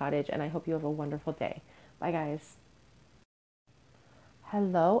Tarot Cottage, and I hope you have a wonderful day. Bye, guys.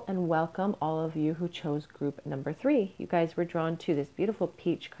 Hello, and welcome all of you who chose group number 3. You guys were drawn to this beautiful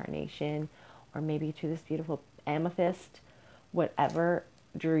peach carnation, or maybe to this beautiful amethyst. Whatever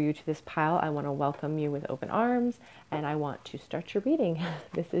drew you to this pile, I want to welcome you with open arms, and I want to start your reading.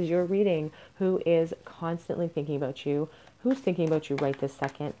 This is your reading. Who is constantly thinking about you? Who's thinking about you right this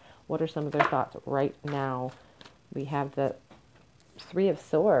second? What are some of their thoughts right now? We have the Three of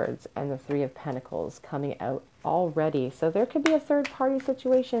Swords and the Three of Pentacles coming out already. So there could be a third party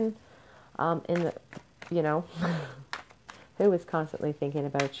situation in the, who is constantly thinking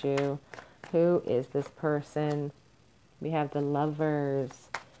about you? Who is this person? We have the Lovers,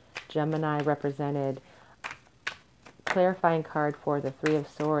 Gemini represented. Clarifying card for the Three of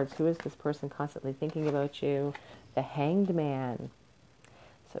Swords. Who is this person constantly thinking about you? The Hanged Man.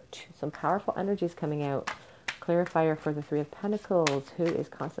 So some powerful energies coming out. Clarifier for the Three of Pentacles. Who is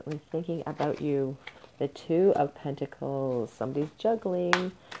constantly thinking about you? The Two of Pentacles. Somebody's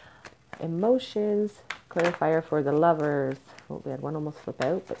juggling. Emotions. Clarifier for the Lovers. Oh, we had one almost flip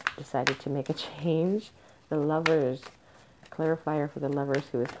out, but decided to make a change. The Lovers. Clarifier for the lovers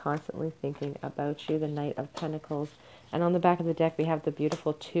who is constantly thinking about you, the Knight of Pentacles. And on the back of the deck, we have the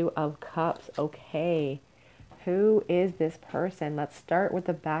beautiful Two of Cups. Okay, who is this person? Let's start with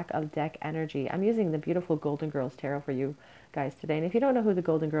the back of deck energy. I'm using the beautiful Golden Girls Tarot for you guys today. And if you don't know who the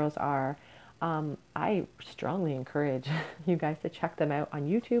Golden Girls are, I strongly encourage you guys to check them out on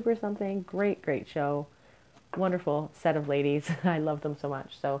YouTube or something. Great, great show. Wonderful set of ladies. I love them so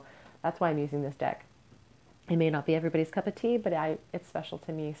much. So that's why I'm using this deck. It may not be everybody's cup of tea, but it's special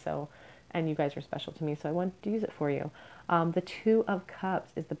to me. So, and you guys are special to me, so I want to use it for you. The Two of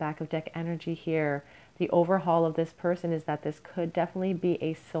Cups is the back of deck energy here. The overhaul of this person is that this could definitely be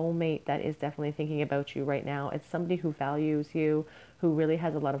a soulmate that is definitely thinking about you right now. It's somebody who values you, who really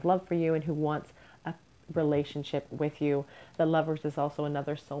has a lot of love for you, and who wants a relationship with you. The Lovers is also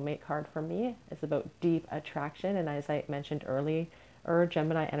another soulmate card for me. It's about deep attraction, and as I mentioned earlier,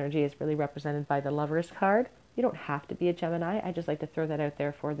 Gemini energy is really represented by the Lovers card. You don't have to be a Gemini. I just like to throw that out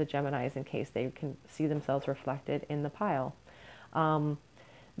there for the Geminis in case they can see themselves reflected in the pile.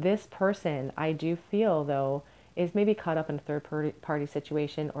 This person, I do feel, though, is maybe caught up in a third-party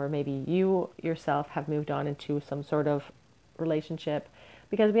situation, or maybe you yourself have moved on into some sort of relationship,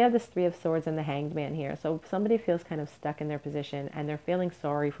 because we have this Three of Swords and the Hanged Man here. So somebody feels kind of stuck in their position, and they're feeling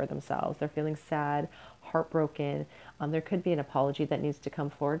sorry for themselves. They're feeling sad, heartbroken. There could be an apology that needs to come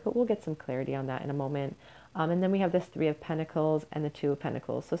forward, but we'll get some clarity on that in a moment. And then we have this Three of Pentacles and the Two of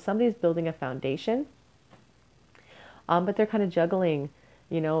Pentacles. So somebody's building a foundation, but they're kind of juggling,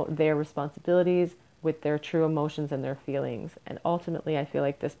 their responsibilities with their true emotions and their feelings. And ultimately, I feel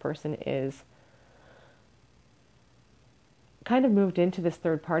like this person is kind of moved into this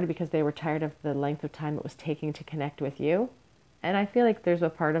third party because they were tired of the length of time it was taking to connect with you. And I feel like there's a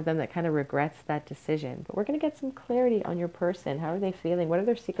part of them that kind of regrets that decision. But we're going to get some clarity on your person. How are they feeling? What are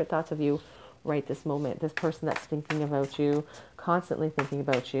their secret thoughts of you right this moment? This person that's thinking about you, constantly thinking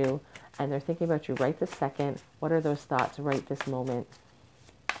about you, and they're thinking about you right this second. What are those thoughts right this moment?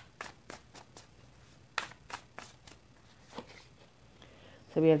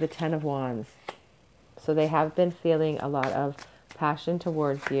 So we have the Ten of Wands. So they have been feeling a lot of passion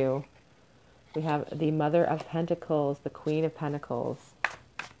towards you. We have the Mother of Pentacles, the Queen of Pentacles.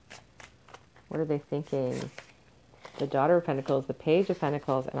 What are they thinking? The Daughter of Pentacles, the Page of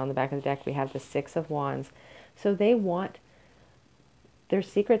Pentacles, and on the back of the deck we have the Six of Wands. So they want their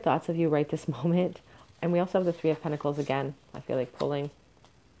secret thoughts of you right this moment. And we also have the Three of Pentacles again. I feel like pulling.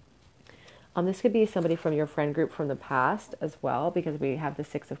 This could be somebody from your friend group from the past as well, because we have the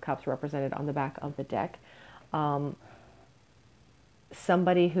Six of Cups represented on the back of the deck.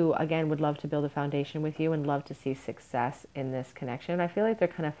 Somebody who, again, would love to build a foundation with you and love to see success in this connection. I feel like they're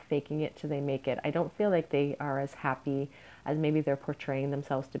kind of faking it till they make it. I don't feel like they are as happy as maybe they're portraying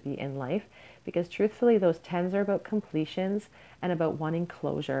themselves to be in life, because truthfully, those tens are about completions and about wanting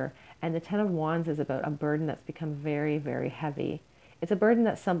closure. And the Ten of Wands is about a burden that's become very, very heavy. It's a burden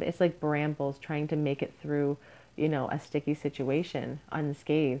that it's like brambles trying to make it through, a sticky situation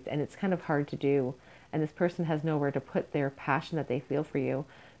unscathed. And it's kind of hard to do. And this person has nowhere to put their passion that they feel for you,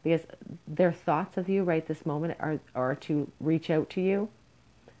 because their thoughts of you right this moment are to reach out to you,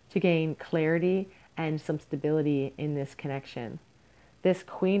 to gain clarity and some stability in this connection. This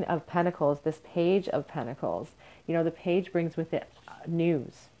Queen of Pentacles, this Page of Pentacles, the Page brings with it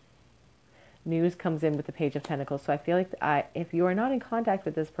news. News comes in with the Page of Pentacles. So I feel like if you are not in contact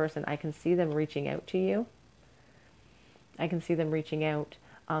with this person, I can see them reaching out to you. I can see them reaching out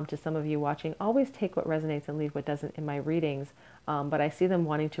to some of you watching. Always take what resonates and leave what doesn't in my readings. But I see them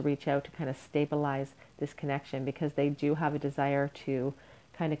wanting to reach out to kind of stabilize this connection, because they do have a desire to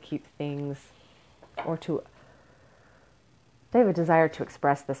kind of keep things, or they have a desire to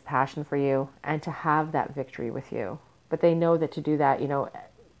express this passion for you and to have that victory with you. But they know that to do that,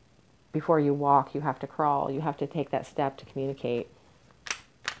 before you walk, you have to crawl. You have to take that step to communicate.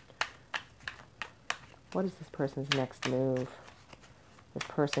 What is this person's next move? This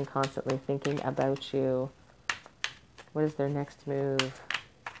person constantly thinking about you. What is their next move?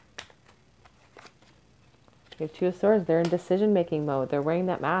 You have Two of Swords. They're in decision-making mode. They're wearing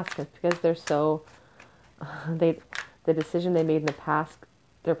that mask. It's because they're so... the decision they made in the past,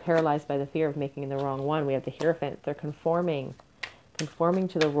 they're paralyzed by the fear of making the wrong one. We have the Hierophant. They're conforming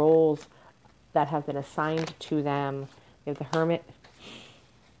to the roles that have been assigned to them. We have the Hermit.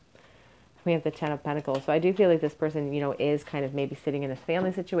 We have the Ten of Pentacles. So I do feel like this person, is kind of maybe sitting in a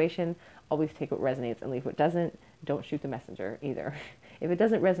family situation. Always take what resonates and leave what doesn't. Don't shoot the messenger either. If it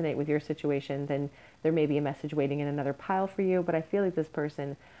doesn't resonate with your situation, then there may be a message waiting in another pile for you. But I feel like this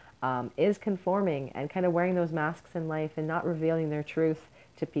person is conforming and kind of wearing those masks in life and not revealing their truth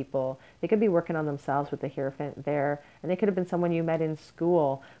to people. They could be working on themselves with the Hierophant there, and they could have been someone you met in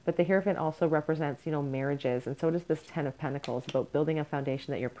school, but the Hierophant also represents, marriages, and so does this Ten of Pentacles, about building a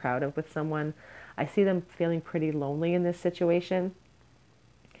foundation that you're proud of with someone. I see them feeling pretty lonely in this situation,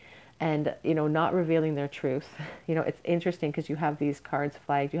 and, not revealing their truth. It's interesting because you have these cards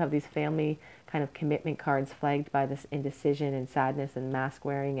flagged, you have these family kind of commitment cards flagged by this indecision and sadness and mask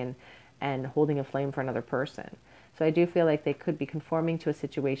wearing and holding a flame for another person. So I do feel like they could be conforming to a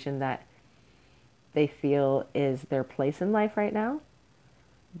situation that they feel is their place in life right now.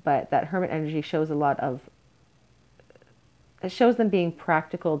 But that Hermit energy shows it shows them being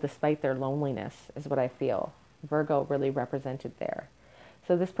practical despite their loneliness, is what I feel. Virgo really represented there.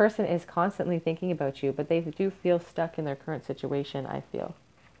 So this person is constantly thinking about you, but they do feel stuck in their current situation, I feel.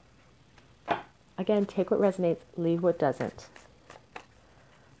 Again, take what resonates, leave what doesn't.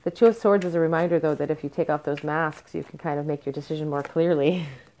 The Two of Swords is a reminder, though, that if you take off those masks, you can kind of make your decision more clearly.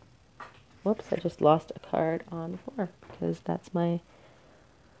 Whoops, I just lost a card on the floor because that's my...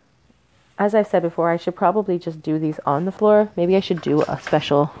 As I've said before, I should probably just do these on the floor. Maybe I should do a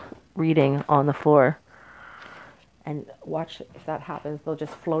special reading on the floor and watch if that happens. They'll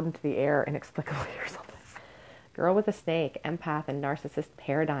just float into the air inexplicably or something. Girl with a snake, empath and narcissist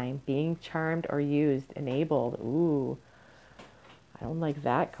paradigm, being charmed or used, enabled. Ooh, I don't like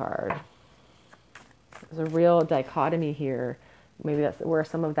that card. There's a real dichotomy here. Maybe that's where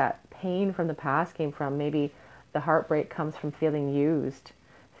some of that pain from the past came from. Maybe the heartbreak comes from feeling used,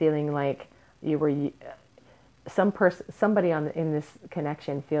 feeling like you were... Somebody in this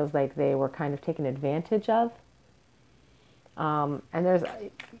connection feels like they were kind of taken advantage of. And there's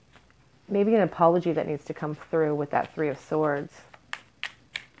maybe an apology that needs to come through with that Three of Swords.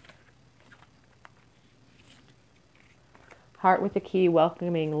 Heart with the key,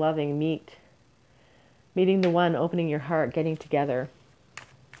 welcoming, loving, meeting the one, opening your heart, getting together.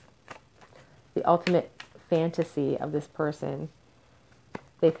 The ultimate fantasy of this person.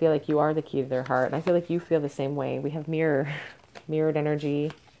 They feel like you are the key to their heart. And I feel like you feel the same way. We have mirrored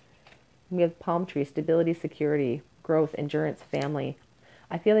energy. We have palm tree, stability, security, growth, endurance, family.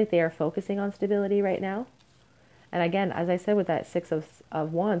 I feel like they are focusing on stability right now. And again, as I said with that Six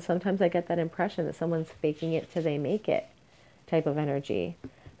of Wands, sometimes I get that impression that someone's faking it till they make it type of energy.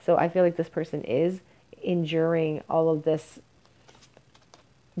 So I feel like this person is enduring all of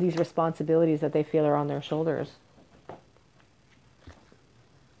these responsibilities that they feel are on their shoulders.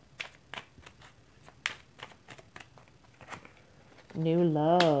 New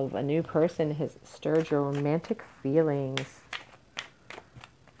love, a new person has stirred your romantic feelings.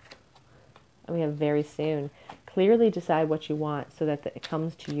 And we have very soon. Clearly decide what you want so that it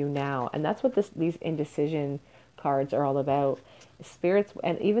comes to you now. And that's what these indecision cards are all about. Spirits,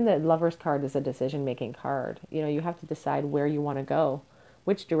 and even the Lover's card is a decision-making card. You have to decide where you want to go.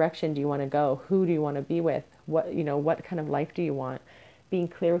 Which direction do you want to go? Who do you want to be with? What kind of life do you want? Being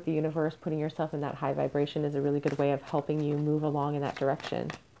clear with the universe, putting yourself in that high vibration is a really good way of helping you move along in that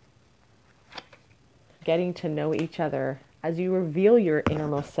direction. Getting to know each other. As you reveal your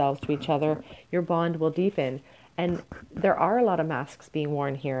innermost selves to each other, your bond will deepen. And there are a lot of masks being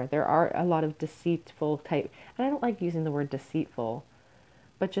worn here. There are a lot of deceitful type, and I don't like using the word deceitful,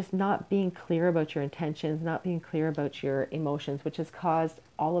 but just not being clear about your intentions, not being clear about your emotions, which has caused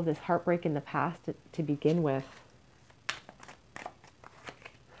all of this heartbreak in the past to begin with.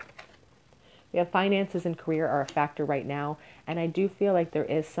 We have finances and career are a factor right now, and I do feel like there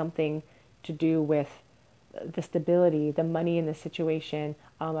is something to do with the stability, the money in the situation,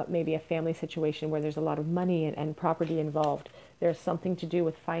 maybe a family situation where there's a lot of money and property involved. There's something to do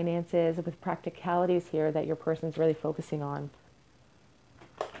with finances, with practicalities here that your person's really focusing on.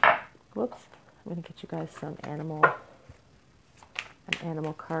 Whoops. I'm going to get you guys an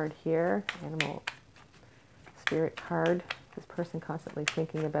animal card here. Animal spirit card. This person constantly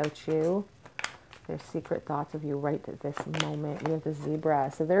thinking about you. Their secret thoughts of you right at this moment. We have the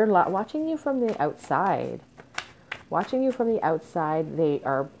zebra. So they're watching you from the outside. Watching you from the outside. They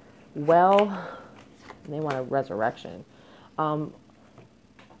are they want a resurrection.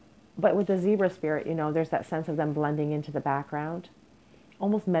 But with the zebra spirit, there's that sense of them blending into the background.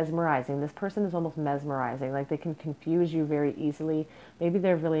 Almost mesmerizing. This person is almost mesmerizing. Like they can confuse you very easily. Maybe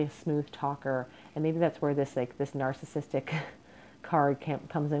they're really a smooth talker. And maybe that's where this narcissistic card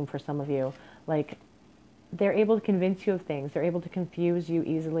comes in for some of you. Like, they're able to convince you of things. They're able to confuse you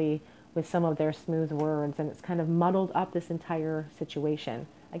easily with some of their smooth words, and it's kind of muddled up this entire situation.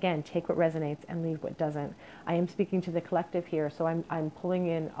 Again, take what resonates and leave what doesn't. I am speaking to the collective here, so I'm pulling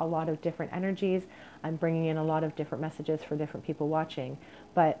in a lot of different energies. I'm bringing in a lot of different messages for different people watching.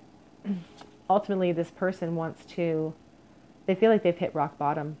 But ultimately this person wants to, they feel like they've hit rock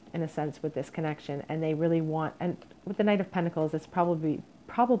bottom in a sense with this connection, and they really want, and with the Knight of Pentacles, it's probably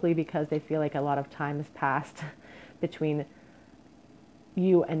because they feel like a lot of time has passed between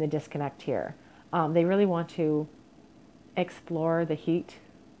you and the disconnect here. They really want to explore the heat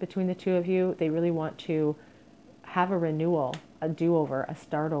between the two of you. They really want to have a renewal, a do-over, a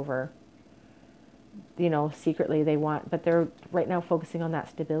start over. You know, secretly they want, but they're right now focusing on that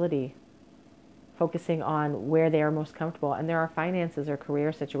stability, focusing on where they are most comfortable. And there are finances or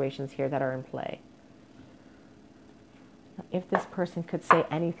career situations here that are in play. If this person could say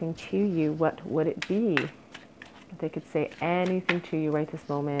anything to you, what would it be? If they could say anything to you right this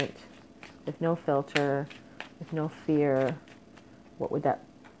moment, with no filter, with no fear, what would that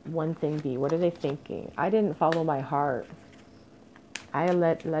one thing be? What are they thinking? I didn't follow my heart. I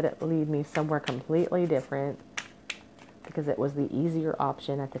let it lead me somewhere completely different because it was the easier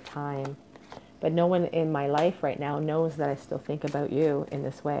option at the time. But no one in my life right now knows that I still think about you in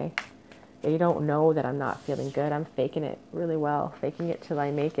this way. They don't know that I'm not feeling good. I'm faking it really well, faking it till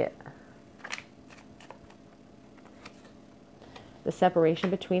I make it. The separation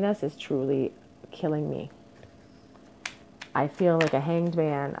between us is truly killing me. I feel like a hanged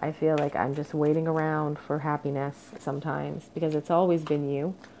man. I feel like I'm just waiting around for happiness sometimes because it's always been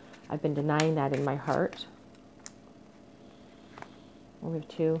you. I've been denying that in my heart. We have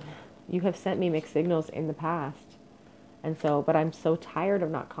two. You have sent me mixed signals in the past. And so, but I'm so tired of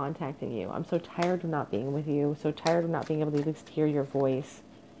not contacting you. I'm so tired of not being with you. So tired of not being able to at least hear your voice.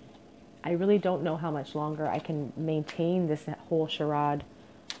 I really don't know how much longer I can maintain this whole charade.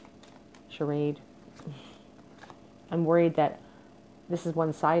 I'm worried that this is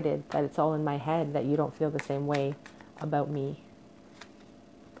one-sided, that it's all in my head, that you don't feel the same way about me.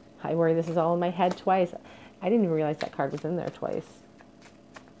 I worry this is all in my head twice. I didn't even realize that card was in there twice.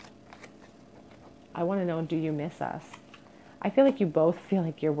 I want to know, do you miss us? I feel like you both feel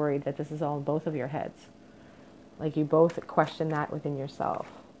like you're worried that this is all in both of your heads. Like you both question that within yourself.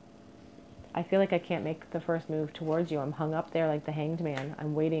 I feel like I can't make the first move towards you. I'm hung up there like the hanged man.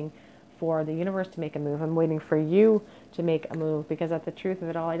 I'm waiting for the universe to make a move. I'm waiting for you to make a move because at the truth of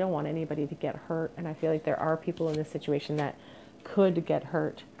it all, I don't want anybody to get hurt. And I feel like there are people in this situation that could get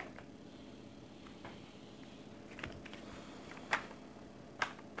hurt.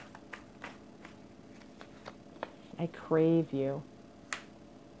 I crave you.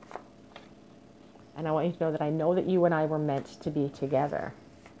 And I want you to know that I know that you and I were meant to be together.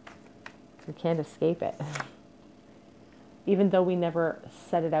 You can't escape it. Even though we never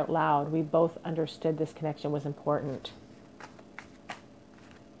said it out loud, we both understood this connection was important.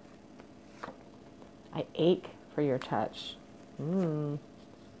 I ache for your touch. And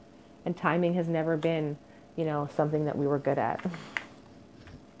timing has never been, you know, something that we were good at.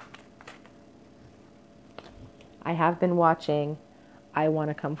 I have been watching. I want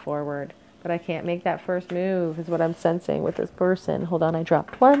to come forward, but I can't make that first move is what I'm sensing with this person. Hold on, I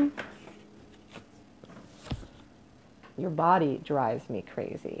dropped one. Your body drives me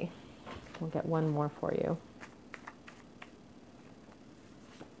crazy. We'll get one more for you.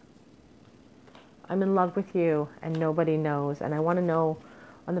 I'm in love with you and nobody knows. And I want to know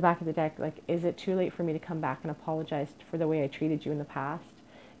on the back of the deck, like, is it too late for me to come back and apologize for the way I treated you in the past?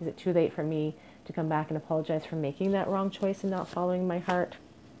 Is it too late for me to come back and apologize for making that wrong choice and not following my heart?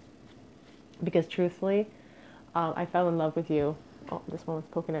 Because truthfully, I fell in love with you. Oh, this one was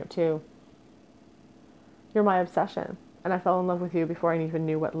poking out too. You're my obsession. And I fell in love with you before I even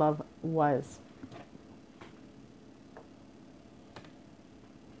knew what love was.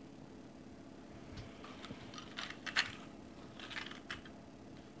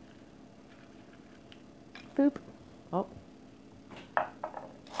 Boop. Oh.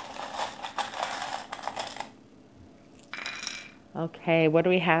 Okay, what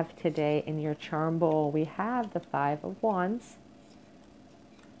do we have today in your charm bowl? We have the Five of Wands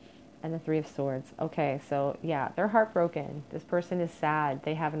and the Three of Swords. Okay, so yeah, they're heartbroken. This person is sad.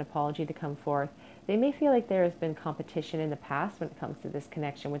 They have an apology to come forth. They may feel like there has been competition in the past when it comes to this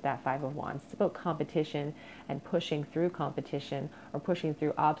connection with that Five of Wands. It's about competition and pushing through competition or pushing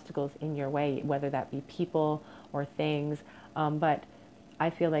through obstacles in your way, whether that be people or things. But I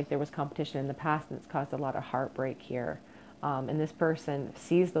feel like there was competition in the past and it's caused a lot of heartbreak here. And this person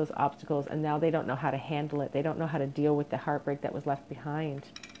sees those obstacles and now they don't know how to handle it. They don't know how to deal with the heartbreak that was left behind.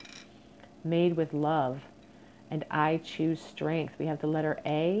 Made with love. And I choose strength. We have the letter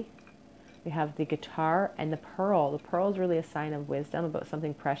A. We have the guitar and the pearl. The pearl is really a sign of wisdom about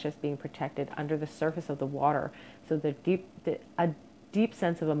something precious being protected under the surface of the water. So a deep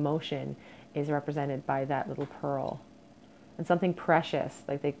sense of emotion is represented by that little pearl. and something precious,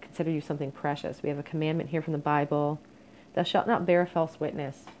 like they consider you something precious. We have a commandment here from the Bible. Thou shalt not bear false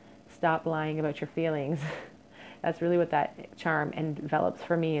witness. Stop lying about your feelings. That's really what that charm envelops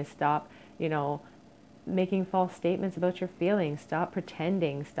for me, is stop, you know, making false statements about your feelings. Stop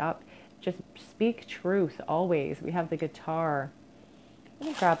pretending. Stop, just speak truth always. We have the guitar. Let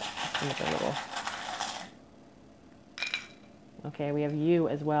me grab another little. Okay, we have you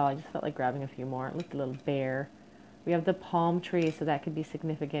as well. I just felt like grabbing a few more. Look, the little bear. We have the palm tree, so that could be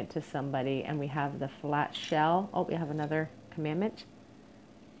significant to somebody. And we have the flat shell. Oh, we have another commandment.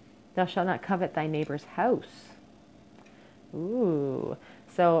 Thou shalt not covet thy neighbor's house. Ooh.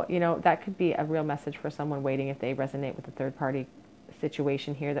 So, you know, that could be a real message for someone waiting if they resonate with the third party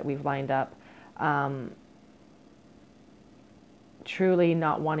situation here that we've lined up. Truly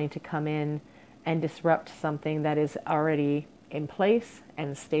not wanting to come in and disrupt something that is already in place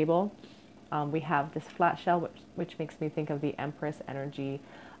and stable. We have this flat shell, which makes me think of the Empress energy.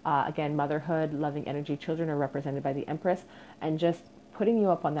 Again, motherhood, loving energy. Children are represented by the Empress, and just putting you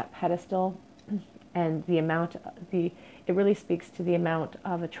up on that pedestal, and the amount, it really speaks to the amount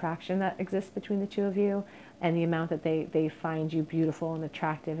of attraction that exists between the two of you, and the amount that they find you beautiful and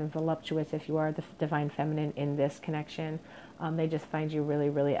attractive and voluptuous if you are the divine feminine in this connection. They just find you really,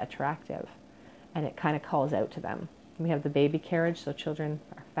 really attractive, and it kind of calls out to them. We have the baby carriage, so children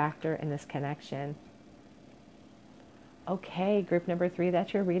are a factor in this connection. Okay, group number 3,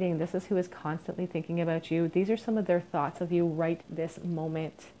 that's your reading. This is who is constantly thinking about you. These are some of their thoughts of you right this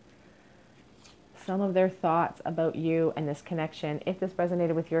moment. Some of their thoughts about you and this connection. If this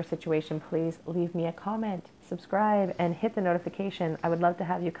resonated with your situation, please leave me a comment, subscribe, and hit the notification. I would love to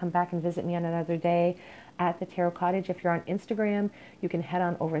have you come back and visit me on another day at the Tarot Cottage. If you're on Instagram, you can head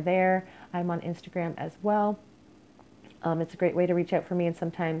on over there. I'm on Instagram as well. It's a great way to reach out for me, and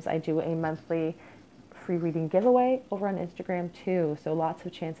sometimes I do a monthly free reading giveaway over on Instagram too, so lots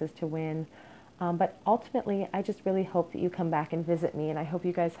of chances to win. But ultimately, I just really hope that you come back and visit me, and I hope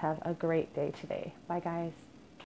you guys have a great day today. Bye, guys.